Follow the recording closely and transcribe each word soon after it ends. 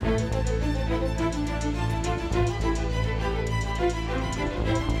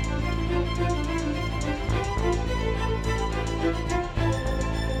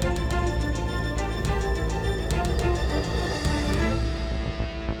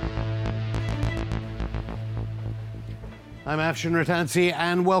I'm Afshin Rattansi,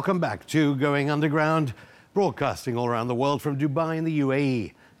 and welcome back to Going Underground, broadcasting all around the world from Dubai in the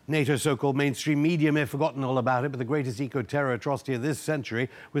UAE. NATO's so-called mainstream media may have forgotten all about it, but the greatest eco-terror atrocity of this century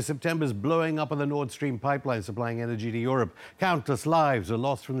was September's blowing up of the Nord Stream pipeline supplying energy to Europe. Countless lives are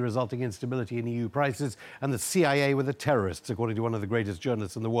lost from the resulting instability in EU prices, and the CIA were the terrorists, according to one of the greatest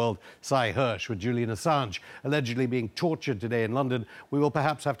journalists in the world, Sy Hersh, with Julian Assange allegedly being tortured today in London. We will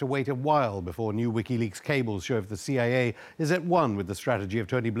perhaps have to wait a while before new WikiLeaks cables show if the CIA is at one with the strategy of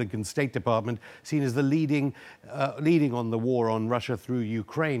Tony Blinken's State Department, seen as the leading on the war on Russia through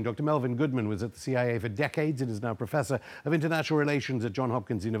Ukraine. Dr. Melvin Goodman was at the CIA for decades and is now Professor of International Relations at Johns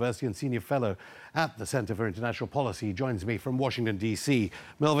Hopkins University and Senior Fellow at the Center for International Policy. He joins me from Washington, D.C.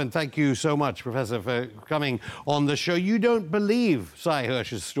 Melvin, thank you so much, Professor, for coming on the show. You don't believe Sy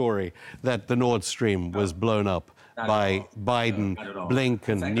Hersh's story that the Nord Stream was blown up by Biden,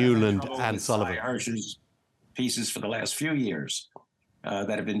 Blinken, Newland, and Sullivan? Sy Hersh's pieces for the last few years that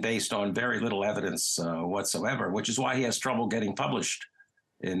have been based on very little evidence whatsoever, which is why he has trouble getting published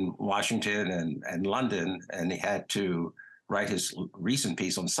in Washington and London, and he had to write his recent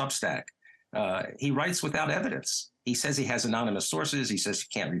piece on Substack. He writes without evidence. He says he has anonymous sources. He says he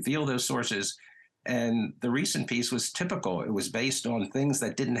can't reveal those sources. And the recent piece was typical. It was based on things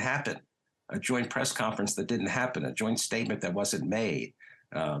that didn't happen, a joint press conference that didn't happen, a joint statement that wasn't made,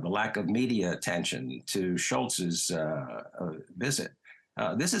 the lack of media attention to Schultz's visit.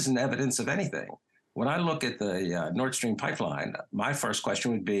 This isn't evidence of anything. When I look at the Nord Stream pipeline, my first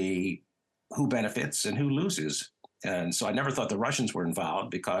question would be who benefits and who loses. And so I never thought the Russians were involved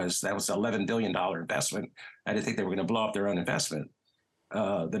because that was an $11 billion investment. I didn't think they were going to blow up their own investment.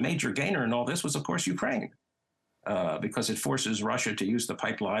 The major gainer in all this was, of course, Ukraine, because it forces Russia to use the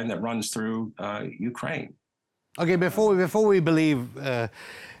pipeline that runs through Ukraine. Okay, before we believe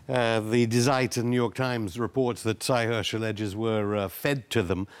the Die Zeit and New York Times reports that Sy Hersh alleges were fed to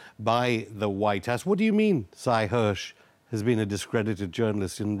them by the White House, what do you mean Sy Hersh has been a discredited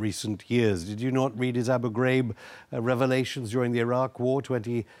journalist in recent years? Did you not read his Abu Ghraib revelations during the Iraq War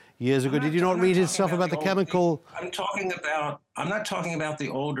 20 years ago? Did you not read his stuff about the chemical? I'm not talking about the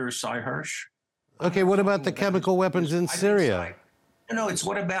older Sy Hersh. Okay, what about the chemical weapons in Syria? No, it's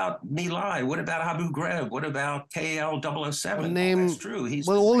what about My Lai? What about Abu Ghraib? What about KL-007? That's true.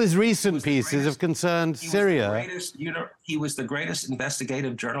 All his recent pieces have concerned Syria. He was the greatest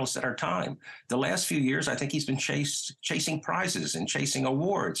investigative journalist at our time. The last few years, I think he's been chasing prizes and chasing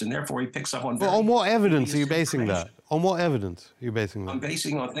awards, and therefore he picks up on. Well, on what evidence are you basing that? On what evidence are you basing that? I'm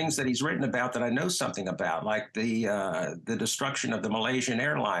basing on things that he's written about that I know something about, like the destruction of the Malaysian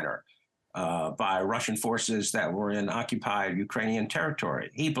airliner by Russian forces that were in occupied Ukrainian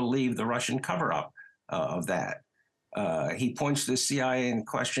territory. He believed the Russian cover-up of that. He points to the CIA in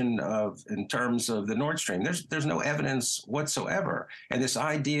question in terms of the Nord Stream. There's no evidence whatsoever. And this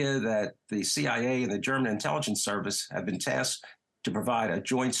idea that the CIA and the German intelligence service have been tasked to provide a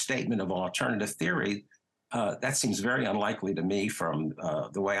joint statement of alternative theory, that seems very unlikely to me from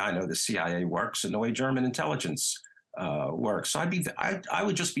the way I know the CIA works and the way German intelligence works. So I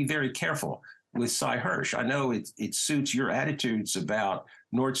would just be very careful with Sy Hersh. I know it suits your attitudes about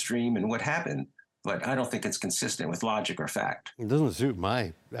Nord Stream and what happened, but I don't think it's consistent with logic or fact. It doesn't suit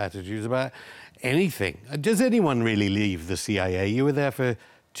my attitudes about anything. Does anyone really leave the CIA? You were there for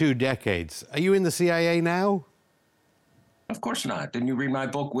 2 decades. Are you in the CIA now? Of course not. Didn't you read my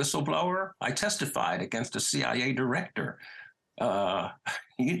book, Whistleblower? I testified against a CIA director.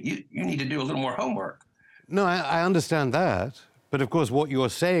 You need to do a little more homework. No, I understand that. But of course, what you're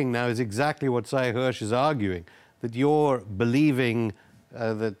saying now is exactly what Sy Hersh is arguing, that you're believing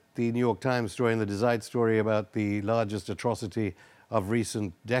that the New York Times story and the Die Zeit story about the largest atrocity of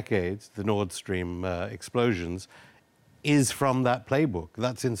recent decades, the Nord Stream explosions, is from that playbook.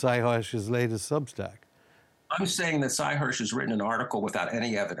 That's in Sy Hersh's latest Substack. I'm saying that Sy Hersh has written an article without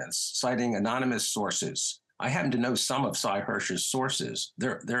any evidence, citing anonymous sources. I happen to know some of Sy Hersh's sources.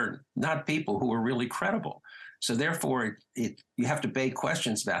 They're not people who are really credible. So therefore, you have to beg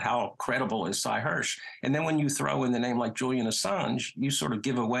questions about how credible is Sy Hersh. And then when you throw in the name like Julian Assange, you sort of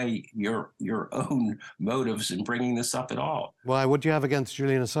give away your own motives in bringing this up at all. Why? What do you have against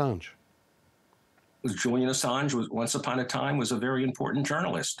Julian Assange? Julian Assange once upon a time was a very important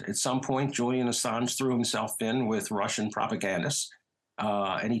journalist. At some point, Julian Assange threw himself in with Russian propagandists,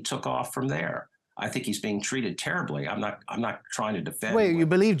 and he took off from there. I think he's being treated terribly. I'm not trying to defend. Wait, you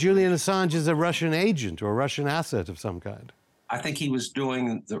believe Julian Assange is a Russian agent or a Russian asset of some kind? I think he was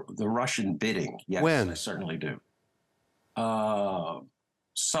doing the Russian bidding. Yes, when? I certainly do.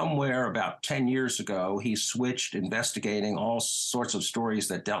 somewhere about 10 years ago, he switched investigating all sorts of stories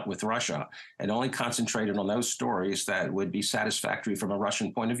that dealt with Russia and only concentrated on those stories that would be satisfactory from a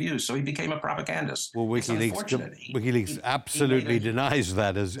Russian point of view. So he became a propagandist. Well, It's unfortunate. WikiLeaks absolutely denies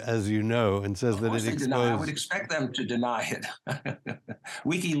that, as you know, and says that it exposed. I would expect them to deny it.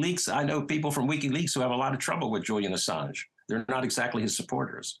 WikiLeaks, I know people from WikiLeaks who have a lot of trouble with Julian Assange. They're not exactly his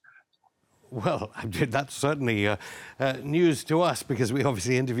supporters. Well, that's certainly news to us, because we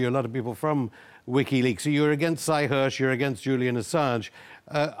obviously interview a lot of people from WikiLeaks. So you're against Cy Hirsch, you're against Julian Assange.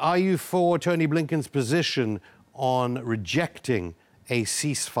 Are you for Tony Blinken's position on rejecting a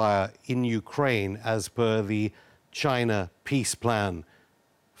ceasefire in Ukraine as per the China peace plan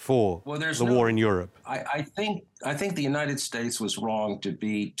for the war in Europe? I think the United States was wrong to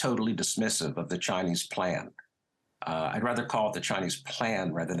be totally dismissive of the Chinese plan. I'd rather call it the Chinese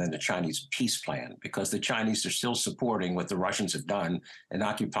plan rather than the Chinese peace plan, because the Chinese are still supporting what the Russians have done in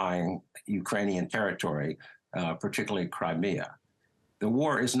occupying Ukrainian territory, particularly Crimea. The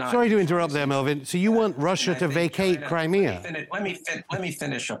war is not... Sorry to interrupt there, Melvin. So you want Russia to vacate Crimea? Let me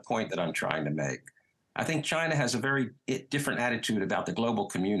finish a point that I'm trying to make. I think China has a very different attitude about the global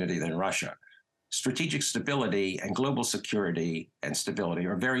community than Russia. Strategic stability and global security and stability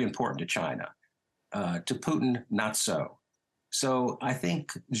are very important to China. To Putin, not so. So I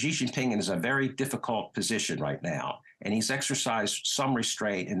think Xi Jinping is in a very difficult position right now, and he's exercised some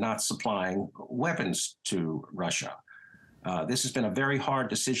restraint in not supplying weapons to Russia. This has been a very hard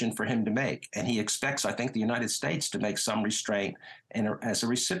decision for him to make, and he expects, I think, the United States to make some restraint as a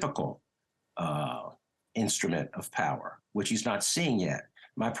reciprocal instrument of power, which he's not seeing yet.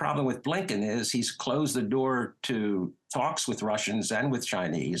 My problem with Blinken is he's closed the door to talks with Russians and with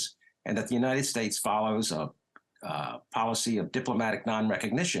Chinese, and that the United States follows a policy of diplomatic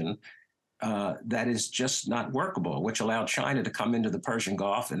non-recognition that is just not workable, which allowed China to come into the Persian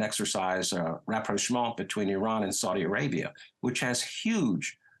Gulf and exercise a rapprochement between Iran and Saudi Arabia, which has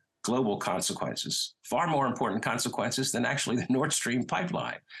huge global consequences, far more important consequences than actually the Nord Stream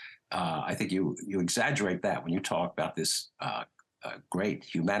pipeline. I think you exaggerate that when you talk about this great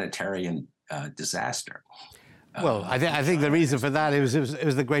humanitarian disaster. Well, I think the reason for that, it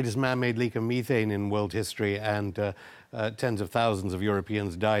was the greatest man-made leak of methane in world history, and tens of thousands of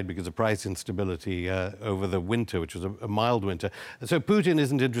Europeans died because of price instability over the winter, which was a mild winter. So Putin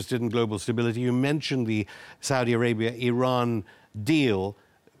isn't interested in global stability. You mentioned the Saudi Arabia-Iran deal.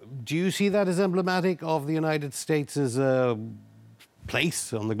 Do you see that as emblematic of the United States'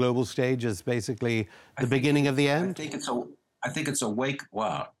 place on the global stage as basically the beginning of the end? I think it's a wake.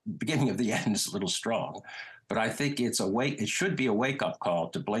 Well, beginning of the end is a little strong. But I think it should be a wake-up call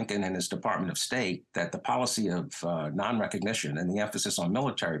to Blinken and his Department of State that the policy of non-recognition and the emphasis on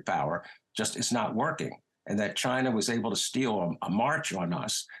military power just is not working, and that China was able to steal a march on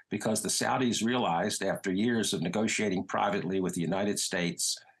us because the Saudis realized, after years of negotiating privately with the United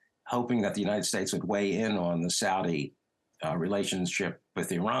States, hoping that the United States would weigh in on the Saudi relationship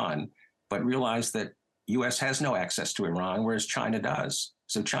with Iran, but realized that U.S. has no access to Iran, whereas China does.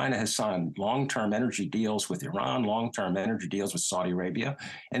 So China has signed long-term energy deals with Iran, long-term energy deals with Saudi Arabia.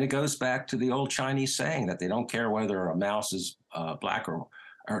 And it goes back to the old Chinese saying that they don't care whether a mouse is black or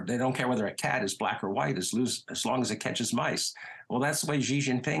they don't care whether a cat is black or white as long as it catches mice. Well, that's the way Xi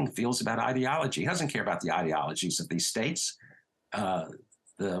Jinping feels about ideology. He doesn't care about the ideologies of these states.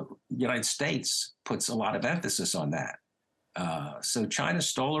 The United States puts a lot of emphasis on that. So China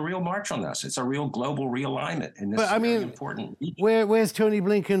stole a real march on us. It's a real global realignment in this important region. Where's Tony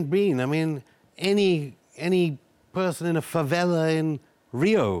Blinken been? I mean, any person in a favela in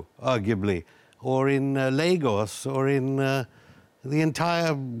Rio, arguably, or in Lagos, or in the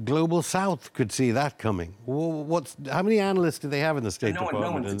entire global South could see that coming. How many analysts do they have in the State Department?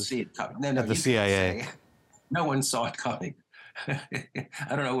 No one could see it coming. At the CIA. No one saw it coming.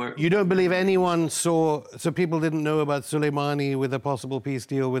 I don't know where... You don't believe anyone saw... So people didn't know about Soleimani with a possible peace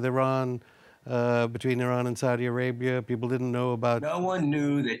deal with Iran, between Iran and Saudi Arabia? People didn't know about... No one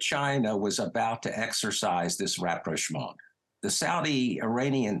knew that China was about to exercise this rapprochement. The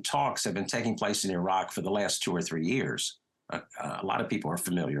Saudi-Iranian talks have been taking place in Iraq for the last 2 or 3 years. A lot of people are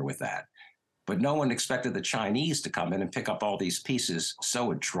familiar with that. But no one expected the Chinese to come in and pick up all these pieces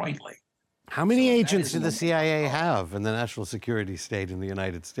so adroitly. How many agents did the CIA have in the national security state in the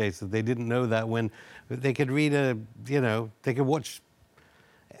United States that they didn't know that when they could read they could watch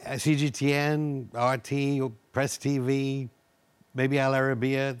CGTN, RT, or Press TV, maybe Al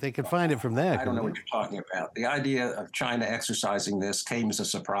Arabiya, they could find it from there. I don't know what you're talking about. The idea of China exercising this came as a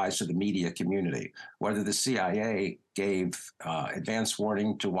surprise to the media community. Whether the CIA gave advance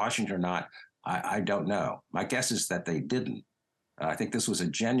warning to Washington or not, I don't know. My guess is that they didn't. I think this was a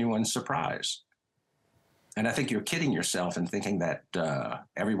genuine surprise. And I think you're kidding yourself in thinking that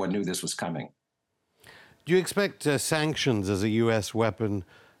everyone knew this was coming. Do you expect sanctions as a U.S. weapon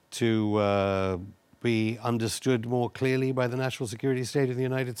to be understood more clearly by the national security state of the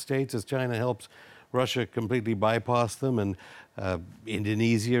United States as China helps Russia completely bypass them, and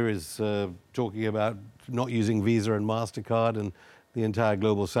Indonesia is talking about not using Visa and MasterCard, and the entire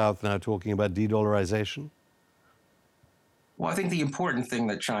global South now talking about de-dollarization? Well, I think the important thing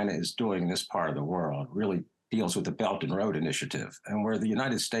that China is doing in this part of the world really deals with the Belt and Road Initiative. And where the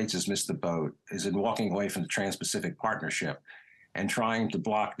United States has missed the boat is in walking away from the Trans-Pacific Partnership and trying to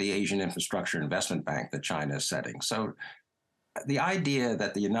block the Asian Infrastructure Investment Bank that China is setting. So the idea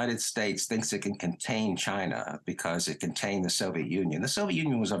that the United States thinks it can contain China because it contained the Soviet Union. The Soviet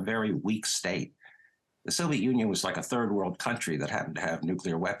Union was a very weak state. The Soviet Union was like a third world country that happened to have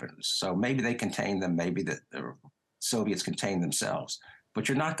nuclear weapons. So maybe they contained them, maybe the Soviets contained themselves, but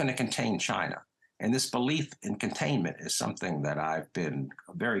you're not going to contain China. And this belief in containment is something that I've been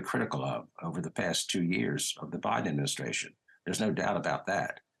very critical of over the past 2 years of the Biden administration. There's no doubt about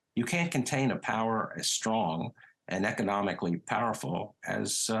that. You can't contain a power as strong and economically powerful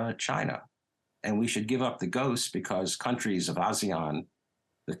as China. And we should give up the ghost because countries of ASEAN,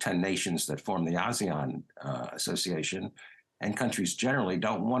 the 10 nations that form the ASEAN Association, and countries generally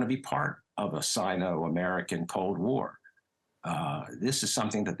don't want to be part of a Sino-American Cold War. This is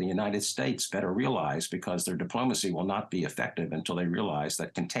something that the United States better realize, because their diplomacy will not be effective until they realize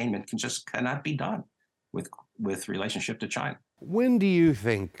that containment cannot be done with relationship to China. When do you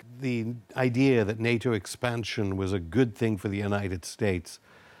think the idea that NATO expansion was a good thing for the United States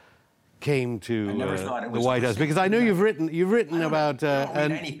came to the White House? Because I know you've written about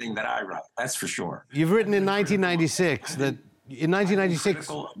anything that I write. That's for sure. You've written in 1996 that in 1996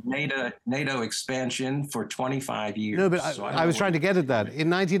 NATO expansion for 25 years. No, but I was trying to get at that. In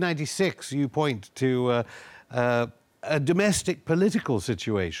 1996, you point to a domestic political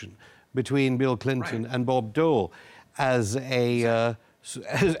situation between Bill Clinton and Bob Dole as an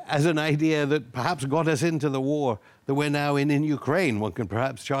idea that perhaps got us into the war that we're now in Ukraine. One can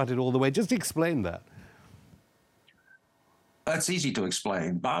perhaps chart it all the way. Just explain that. That's easy to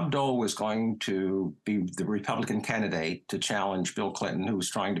explain. Bob Dole was going to be the Republican candidate to challenge Bill Clinton, who was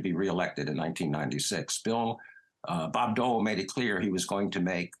trying to be reelected in 1996. Bob Dole made it clear he was going to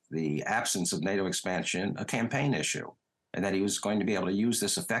make the absence of NATO expansion a campaign issue, and that he was going to be able to use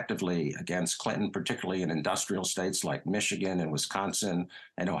this effectively against Clinton, particularly in industrial states like Michigan and Wisconsin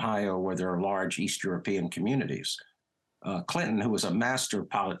and Ohio, where there are large East European communities. Clinton, who was a master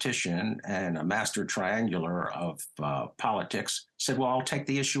politician and a master triangular of politics, said, well, I'll take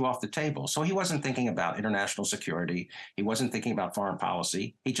the issue off the table. So he wasn't thinking about international security. He wasn't thinking about foreign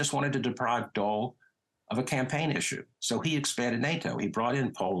policy. He just wanted to deprive Dole of a campaign issue. So he expanded NATO. He brought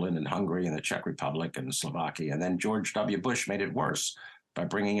in Poland and Hungary and the Czech Republic and Slovakia. And then George W. Bush made it worse by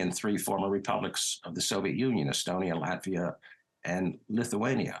bringing in 3 former republics of the Soviet Union, Estonia, Latvia, and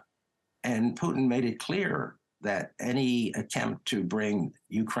Lithuania. And Putin made it clear that any attempt to bring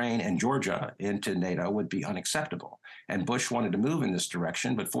Ukraine and Georgia into NATO would be unacceptable. And Bush wanted to move in this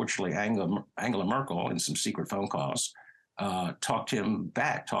direction, but fortunately Angela Merkel, in some secret phone calls, talked him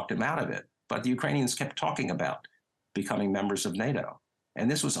out of it. But the Ukrainians kept talking about becoming members of NATO. And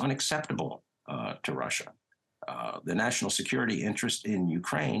this was unacceptable to Russia. The national security interest in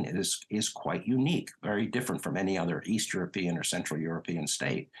Ukraine is quite unique, very different from any other East European or Central European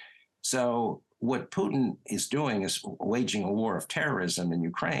state. So what Putin is doing is waging a war of terrorism in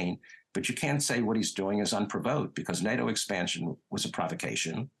Ukraine, but you can't say what he's doing is unprovoked, because NATO expansion was a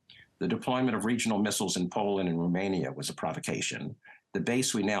provocation. The deployment of regional missiles in Poland and Romania was a provocation. The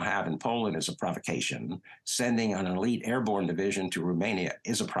base we now have in Poland is a provocation. Sending an elite airborne division to Romania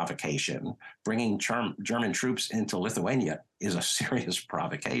is a provocation. Bringing German troops into Lithuania is a serious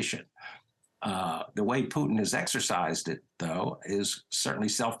provocation. The way Putin has exercised it, though, is certainly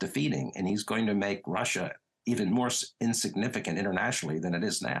self-defeating, and he's going to make Russia even more insignificant internationally than it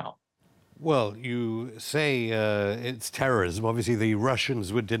is now. Well, you say it's terrorism. Obviously, the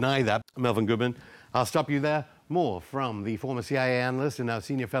Russians would deny that. Melvin Goodman, I'll stop you there. More from the former CIA analyst and now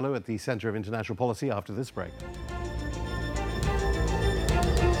senior fellow at the Center of International Policy after this break.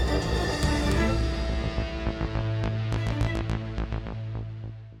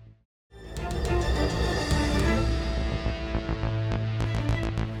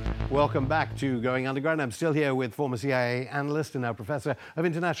 Welcome back to Going Underground. I'm still here with former CIA analyst and now Professor of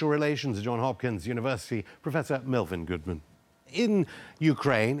International Relations at Johns Hopkins University, Professor Melvin Goodman. in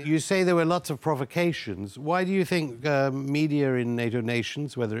Ukraine, you say there were lots of provocations. Why do you think media in NATO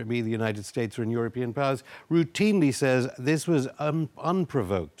nations, whether it be the United States or in European powers, routinely says this was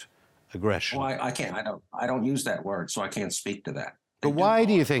unprovoked aggression? Well, I can't. I don't use that word, so I can't speak to that. But why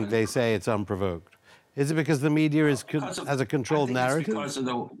do you think they say it's unprovoked? Is it because the media has a controlled narrative?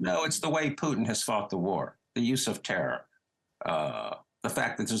 It's the way Putin has fought the war, the use of terror, the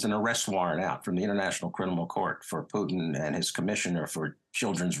fact that there's an arrest warrant out from the International Criminal Court for Putin and his commissioner for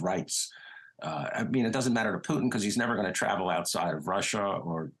children's rights. I mean, it doesn't matter to Putin because he's never going to travel outside of Russia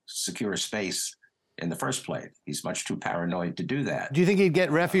or secure space in the first place. He's much too paranoid to do that. Do you think he'd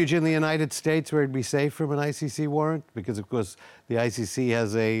get refuge in the United States where he'd be safe from an ICC warrant? Because, of course, the ICC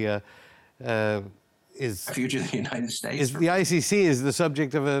has refuge in the United States. The ICC is the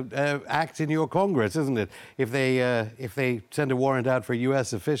subject of an act in your Congress, isn't it? If they send a warrant out for a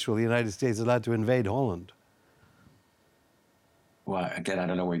U.S. official, the United States is allowed to invade Holland. Well, again, I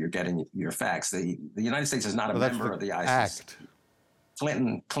don't know where you're getting your facts. The United States is not a member of the ICC. Act.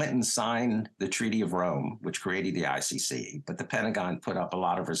 Clinton signed the Treaty of Rome, which created the ICC, but the Pentagon put up a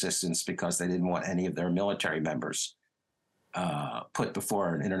lot of resistance because they didn't want any of their military members put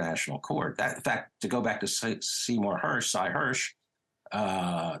before an international court. In fact, to go back to Seymour Hersh, Cy Hersh,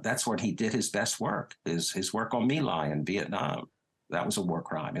 that's when he did his best work, his work on My Lai in Vietnam. That was a war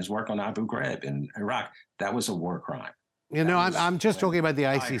crime. His work on Abu Ghraib in Iraq, that was a war crime. You know, I'm just talking about the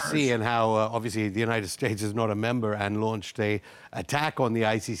ICC and how obviously the United States is not a member and launched a attack on the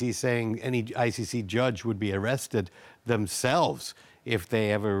ICC saying any ICC judge would be arrested themselves if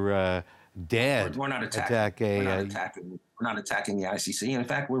they ever dared attack a... We're not attacking the ICC. In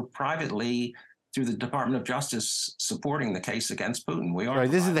fact, we're privately, through the Department of Justice, supporting the case against Putin. We are. Right,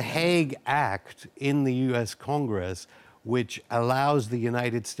 this is the Hague Act in the U.S. Congress, which allows the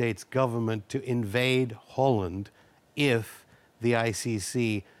United States government to invade Holland if the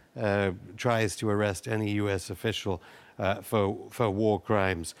ICC tries to arrest any U.S. official for war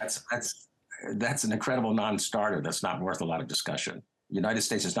crimes. That's an incredible non-starter. That's not worth a lot of discussion. The United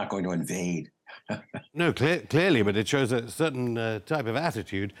States is not going to invade. No, clearly, but it shows a certain type of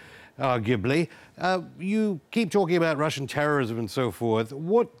attitude, arguably. You keep talking about Russian terrorism and so forth.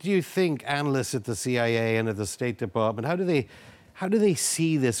 What do you think analysts at the CIA and at the State Department, how do they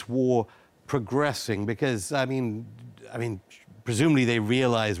see this war progressing? Because, I mean, presumably they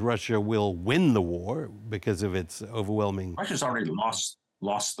realize Russia will win the war because of its overwhelming... Russia's already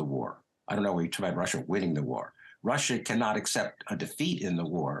lost the war. I don't know where you talk about Russia winning the war. Russia cannot accept a defeat in the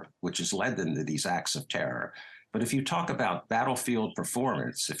war, which has led them to these acts of terror. But if you talk about battlefield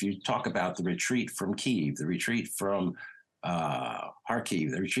performance, if you talk about the retreat from Kyiv, the retreat from Kharkiv,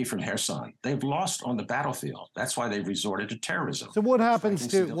 the retreat from Kherson, they've lost on the battlefield. That's why they've resorted to terrorism. So what happens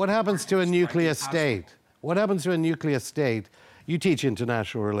to a nuclear state? What happens to a nuclear state? You teach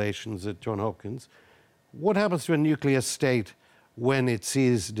international relations at Johns Hopkins. What happens to a nuclear state when it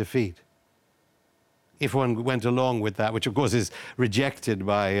sees defeat? If one went along with that, which of course is rejected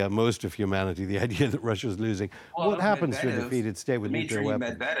by most of humanity, the idea that Russia's losing. Well, what happens to a defeated state with nuclear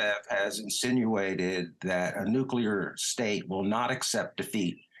weapons? Medvedev has insinuated that a nuclear state will not accept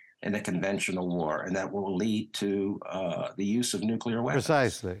defeat in a conventional war, and that will lead to the use of nuclear weapons.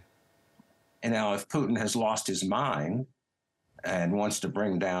 Precisely. And now if Putin has lost his mind and wants to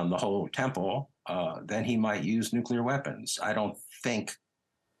bring down the whole temple, then he might use nuclear weapons. I don't think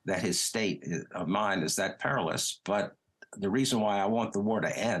that his state of mind is that perilous. But the reason why I want the war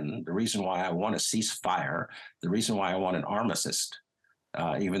to end, the reason why I want a ceasefire, the reason why I want an armistice,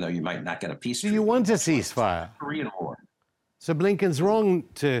 even though you might not get a peace treaty. Do you want a ceasefire? Korean War. So Blinken's wrong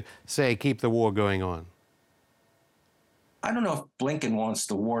to say keep the war going on. I don't know if Blinken wants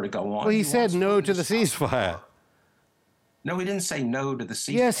the war to go on. Well, he said no to the ceasefire. No, he didn't say no to the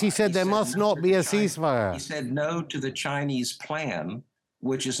ceasefire. Yes, he said there must not be a ceasefire. He said no to the Chinese plan,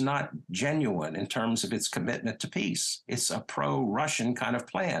 which is not genuine in terms of its commitment to peace. It's a pro-Russian kind of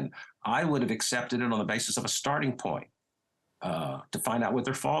plan. I would have accepted it on the basis of a starting point to find out what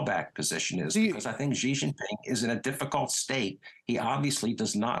their fallback position is, because I think Xi Jinping is in a difficult state. He obviously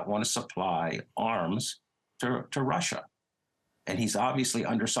does not want to supply arms to Russia, and he's obviously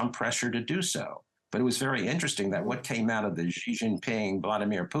under some pressure to do so. But it was very interesting that what came out of the Xi Jinping,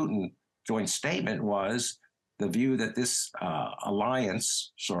 Vladimir Putin joint statement was the view that this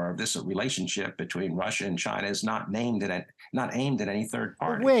alliance or this relationship between Russia and China is not aimed at any third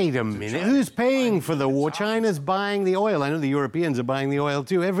party. Wait a minute. Who's paying for the war? China's buying the oil. I know the Europeans are buying the oil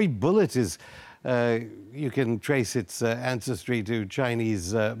too. Every bullet is, you can trace its ancestry to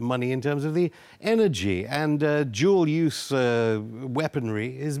Chinese money in terms of the energy. And dual-use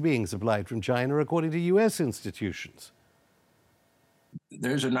weaponry is being supplied from China according to U.S. institutions.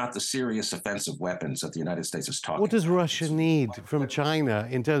 those are not the serious offensive weapons that the United States is talking What does about. Russia need from China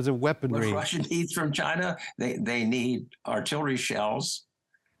in terms of What weaponry? Russia needs from China, they need artillery shells.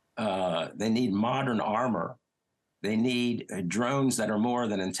 They need modern armor. They need drones that are more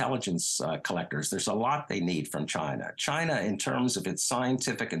than intelligence collectors. There's a lot they need from China. China, in terms of its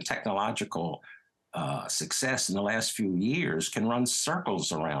scientific and technological success in the last few years, can run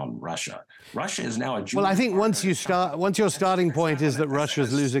circles around Russia. Russia is now a junior Well, I think once partner you to China. start, once your starting point is that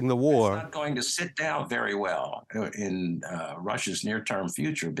Russia's losing the It's war, not going to sit down very well in Russia's near-term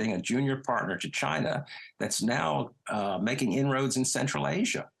future, being a junior partner to China that's now making inroads in Central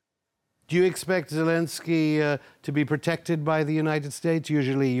Asia. do you expect Zelensky to be protected by the United States?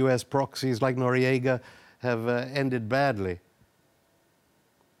 Usually U.S. proxies like Noriega have ended badly.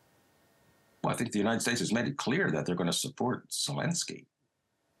 Well, I think the United States has made it clear that they're going to support Zelensky.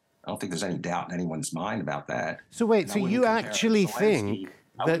 I don't think there's any doubt in anyone's mind about that. So wait, And I so wouldn't you compare actually Zelensky- think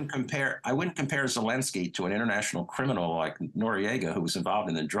I that... wouldn't compare Zelensky to an international criminal like Noriega, who was involved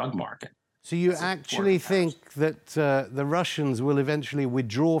in the drug market. So you That's a poor actually comparison. think that the Russians will eventually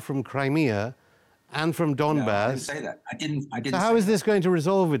withdraw from Crimea and from No, I didn't Donbass? say that. I didn't So how say is this going to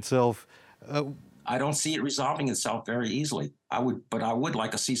resolve itself? I don't see it resolving itself very easily. But I would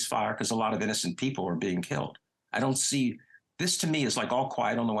like a ceasefire because a lot of innocent people are being killed. I don't see this. To me is like all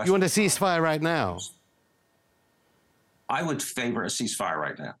quiet on the Western You want a Front. ceasefire right now? I would favor a ceasefire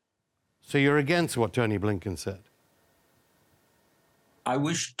right now. So you're against what Tony Blinken said? I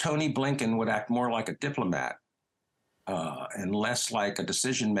wish Tony Blinken would act more like a diplomat and less like a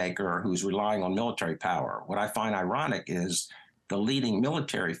decision maker who's relying on military power. What I find ironic is the leading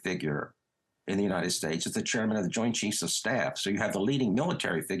military figure in the United States is the chairman of the Joint Chiefs of Staff. So you have the leading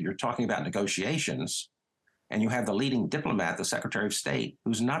military figure talking about negotiations, and you have the leading diplomat, the Secretary of State,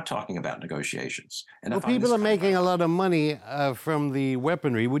 who's not talking about negotiations. And I Well, find people this are kind of making a ironic. lot of money from the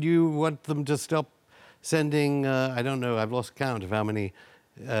weaponry. Would you want them to stop sending, I don't know, I've lost count of how many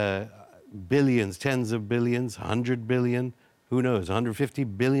billions, tens of billions, 100 billion, who knows,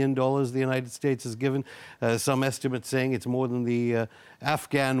 $150 billion the United States has given. Some estimates saying it's more than the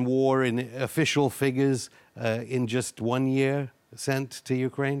Afghan war in official figures in just 1 year sent to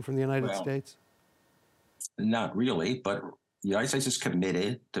Ukraine from the United States. Not really, but the United States is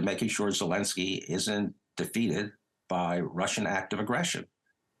committed to making sure Zelensky isn't defeated by Russian active aggression,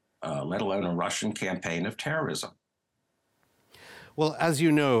 let alone a Russian campaign of terrorism. Well, as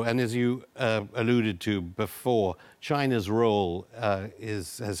you know, and as you alluded to before, China's role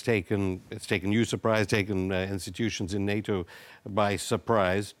has taken you surprise, taken institutions in NATO by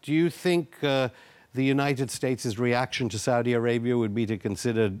surprise. Do you think the United States' reaction to Saudi Arabia would be to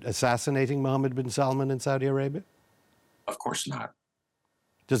consider assassinating Mohammed bin Salman in Saudi Arabia? Of course not.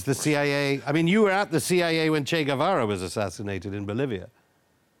 Does the CIA... I mean, you were at the CIA when Che Guevara was assassinated in Bolivia.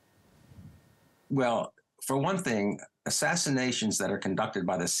 Well, for one thing, assassinations that are conducted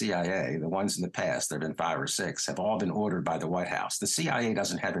by the CIA, the ones in the past, there have been 5 or 6, have all been ordered by the White House. The CIA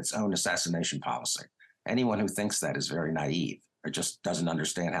doesn't have its own assassination policy. Anyone who thinks that is very naive or just doesn't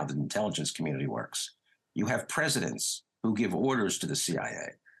understand how the intelligence community works. You have presidents who give orders to the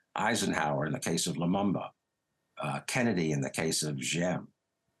CIA. Eisenhower in the case of Lumumba, Kennedy in the case of Diem.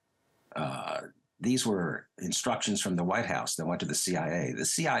 These were instructions from the White House that went to the CIA. The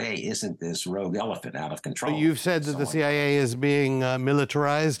CIA isn't this rogue elephant out of control. But you've said that the CIA is being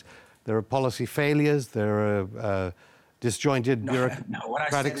militarized. There are policy failures. There are disjointed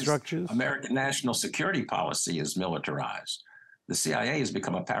bureaucratic structures. American national security policy is militarized. The CIA has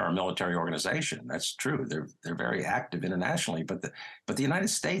become a paramilitary organization. That's true. They're very active internationally, but the United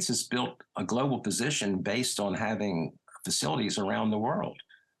States has built a global position based on having facilities around the world.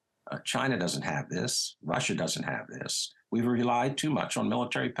 China doesn't have this. Russia doesn't have this. We've relied too much on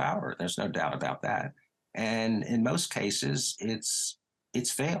military power. There's no doubt about that. And in most cases,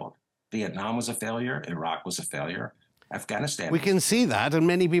 it's failed. Vietnam was a failure. Iraq was a failure. Afghanistan. We can see that, and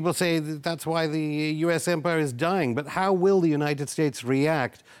many people say that that's why the U.S. empire is dying. But how will the United States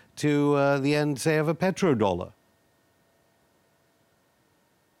react to the end, say, of a petrodollar?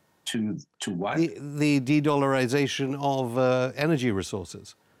 To what? The de-dollarization of energy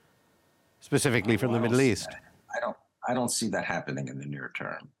resources, specifically from the Middle East. I don't see that happening in the near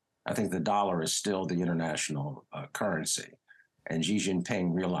term. I think the dollar is still the international currency, and Xi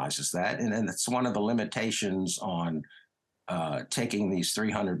Jinping realizes that, and it's one of the limitations on taking these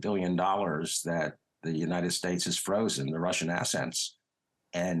 $300 billion that the United States has frozen, the Russian assets,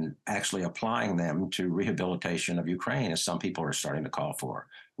 and actually applying them to rehabilitation of Ukraine, as some people are starting to call for.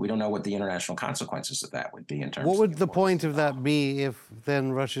 We don't know what the international consequences of that would be in terms of... What would the point of that be if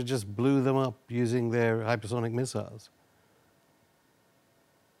then Russia just blew them up using their hypersonic missiles?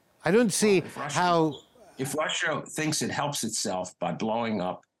 I don't see how... If Russia thinks it helps itself by blowing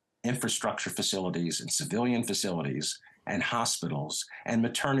up infrastructure facilities and civilian facilities and hospitals and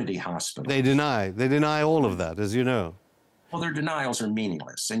maternity hospitals. They deny all of that, as you know. Well, their denials are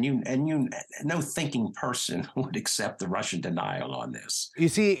meaningless, and no thinking person would accept the Russian denial on this. You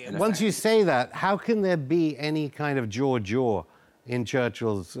see, once you say that, how can there be any kind of jaw in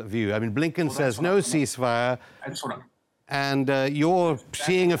Churchill's view? I mean, Blinken says no ceasefire. That's what And you're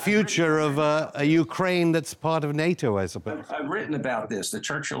seeing a future of a Ukraine that's part of NATO, I suppose. I've written about this. The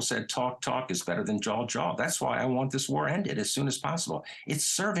Churchill said, talk is better than jaw. That's why I want this war ended as soon as possible. It's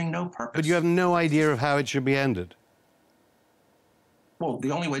serving no purpose. But you have no idea of how it should be ended. Well,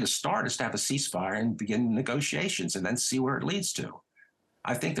 the only way to start is to have a ceasefire and begin negotiations and then see where it leads to.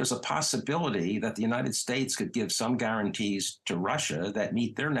 I think there's a possibility that the United States could give some guarantees to Russia that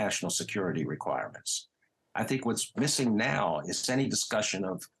meet their national security requirements. I think what's missing now is any discussion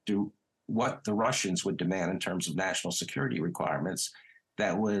of what the Russians would demand in terms of national security requirements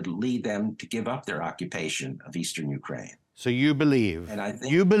that would lead them to give up their occupation of eastern Ukraine. So you believe,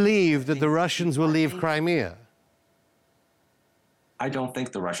 that the Russians will leave Crimea? I don't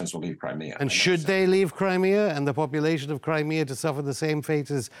think the Russians will leave Crimea. And should they leave Crimea and the population of Crimea to suffer the same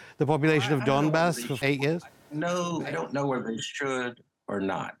fate as the population of Donbass for 8 years? No, I don't know whether they should or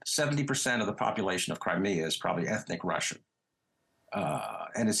not. 70% of the population of Crimea is probably ethnic Russian.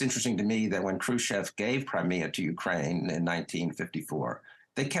 And it's interesting to me that when Khrushchev gave Crimea to Ukraine in 1954,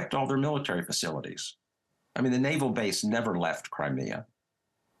 they kept all their military facilities. I mean, the naval base never left Crimea.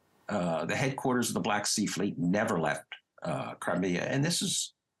 The headquarters of the Black Sea Fleet never left Crimea. And this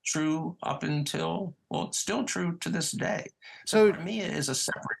is true up until, well, it's still true to this day. So Crimea is a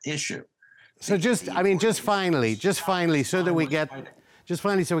separate issue. So just finally, so we get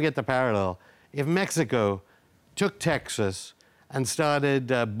the parallel. If Mexico took Texas and started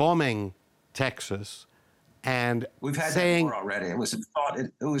bombing Texas and we've had saying, that war already. It was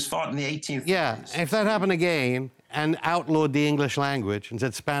fought in the 18th. Yeah, if that happened again and outlawed the English language and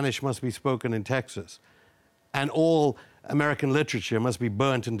said Spanish must be spoken in Texas and all American literature must be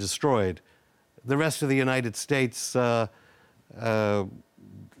burnt and destroyed, the rest of the United States, I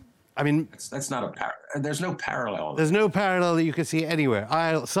mean... That's not there's no parallel. There's no parallel that you can see anywhere.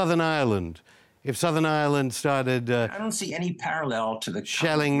 Southern Ireland. If Southern Ireland started... I don't see any parallel to the...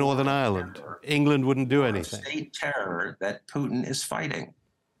 Shelling Northern Ireland. England wouldn't do anything. State terror that Putin is fighting.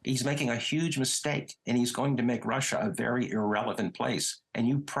 He's making a huge mistake, and he's going to make Russia a very irrelevant place. And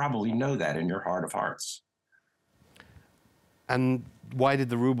you probably know that in your heart of hearts. And why is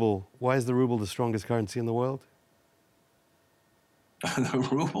the ruble the strongest currency in the world? The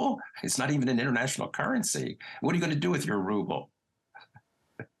ruble? It's not even an international currency. What are you going to do with your ruble?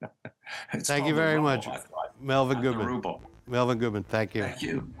 Thank you very much, Melvin Goodman. Ruble. Melvin Goodman, thank you. Thank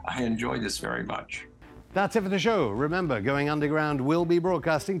you. I enjoyed this very much. That's it for the show. Remember, Going Underground will be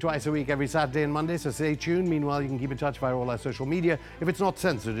broadcasting twice a week, every Saturday and Monday, so stay tuned. Meanwhile, you can keep in touch via all our social media if it's not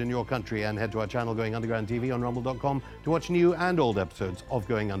censored in your country, and head to our channel, Going Underground TV, on rumble.com to watch new and old episodes of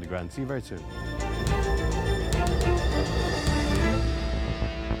Going Underground. See you very soon.